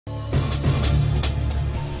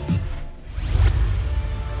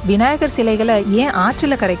விநாயகர் சிலைகளை ஏன்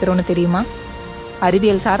ஆற்றில கரைக்கிறோன்னு தெரியுமா?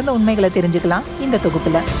 அறிவியல் சார்ந்த உண்மைகளை தெரிஞ்சுக்கலாம் இந்த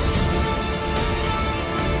தொகுப்புல.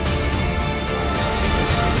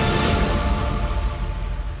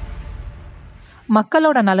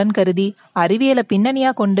 மக்களோட நலன் கருதி அறிவியலை பின்னணியா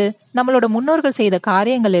கொண்டு நம்மளோட முன்னோர்கள் செய்த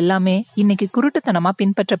காரியங்கள் எல்லாமே இன்னைக்கு குருட்டுத்தனமா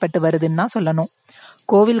பின்பற்றப்பட்டு வருதுன்னு தான் சொல்லணும்.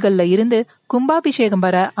 கோவில்கள்ல இருந்து கும்பாபிஷேகம்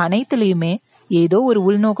வர அனைத்துலயுமே ஏதோ ஒரு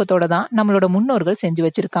உள்நோக்கத்தோட தான் நம்மளோட முன்னோர்கள் செஞ்சு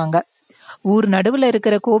வச்சிருக்காங்க. ஊர் நடுவுல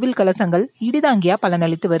இருக்கிற கோவில் கலசங்கள் இடிதாங்கியா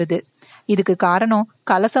பலனளித்து வருது. இதுக்கு காரணம்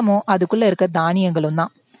கலசமோ அதுக்குள்ள இருக்க தானியங்களும்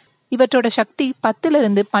தான். இவற்றோட சக்தி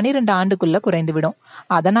 10-12 ஆண்டுக்குள்ள குறைந்துவிடும்.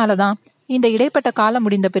 அதனாலதான் இந்த இடைப்பட்ட காலம்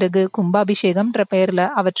முடிந்த பிறகு கும்பாபிஷேகம்ன்ற பெயர்ல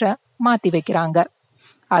அவற்றை மாத்தி வைக்கிறாங்க.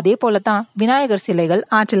 அதே போலதான் விநாயகர் சிலைகள்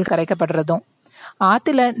ஆற்றில் கரைக்கப்படுறதும்.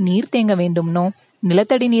 ஆத்துல நீர் தேங்க வேண்டும்னோ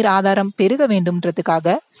நிலத்தடி நீர் ஆதாரம் பெருக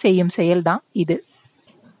வேண்டும்ன்றதுக்காக செய்யும் செயல்தான் இது.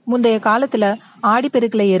 முந்தைய காலத்துல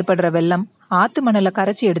ஆடிப்பெருக்குல ஏற்படுற வெள்ளம் ஆத்து மணலை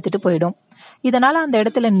கரைச்சி எடுத்துட்டு போயிடும். இதனால அந்த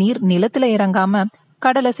இடத்துல நீர் நிலத்துல இறங்காம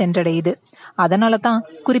கடலை சென்றடையுது. அதனாலதான்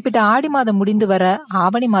குறிப்பிட்ட ஆடி மாதம் முடிந்து வர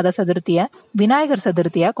ஆவணி மாத சதுர்த்திய விநாயகர்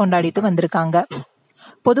சதுர்த்தியா கொண்டாடிட்டு வந்திருக்காங்க.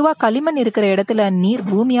 பொதுவா களிமண் இருக்கிற இடத்துல நீர்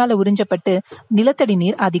பூமியால உறிஞ்சப்பட்டு நிலத்தடி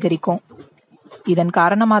நீர் அதிகரிக்கும். இதன்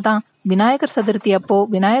காரணமா தான் விநாயகர் சதுர்த்தி அப்போ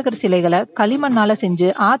விநாயகர் சிலைகளை களிமண்ணால செஞ்சு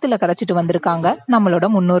ஆத்துல கரைச்சிட்டு வந்திருக்காங்க நம்மளோட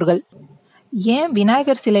முன்னோர்கள். ஏன்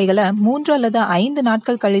விநாயகர் சிலைகளை 3 அல்லது 5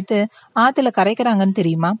 நாட்கள் கழித்து ஆத்துல கரைக்கிறாங்கன்னு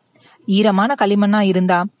தெரியுமா? ஈரமான களிமண்ணா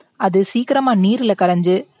இருந்தா அது சீக்கிரமா நீர்ல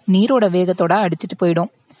கரைஞ்சு நீரோட வேகத்தோட அடிச்சிட்டு போயிடும்.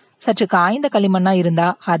 சற்று காய்ந்த களிமண்ணா இருந்தா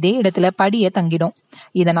அதே இடத்துல படிய தங்கிடும்.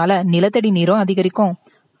 இதனால நிலத்தடி நீரும் அதிகரிக்கும்.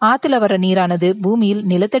 ஆத்துல வர நீரானது பூமியில்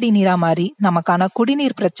நிலத்தடி நீரா மாறி நமக்கான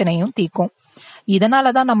குடிநீர் பிரச்சனையும் தீக்கும்.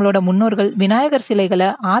 இதனாலதான் நம்மளோட முன்னோர்கள் விநாயகர்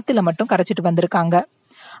சிலைகளை ஆத்துல மட்டும் கரைச்சிட்டு வந்திருக்காங்க.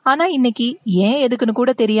 ஆனா இன்னைக்கு ஏன் எதுக்குன்னு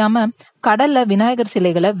கூட தெரியாம கடல்ல விநாயகர்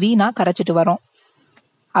சிலைகளை வீணா கரைச்சிட்டு வரோம்.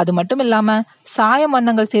 அது மட்டும் இல்லாம சாய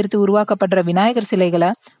வண்ணங்கள் சேர்த்து உருவாக்கப்படுற விநாயகர் சிலைகளை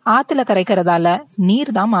ஆத்துல கரைக்கிறதால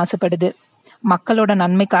நீர் தான் மாசுபடுது. மக்களோட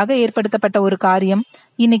நன்மைக்காக ஏற்படுத்தப்பட்ட ஒரு காரியம்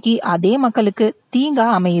இன்னைக்கு அதே மக்களுக்கு தீங்கா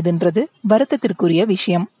அமையுதுன்றது வருத்தத்திற்குரிய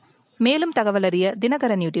விஷயம். மேலும் தகவல் அறிய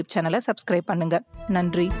தினகரன் யூடியூப் சேனலை சப்ஸ்கிரைப் பண்ணுங்க.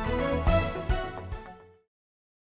 நன்றி.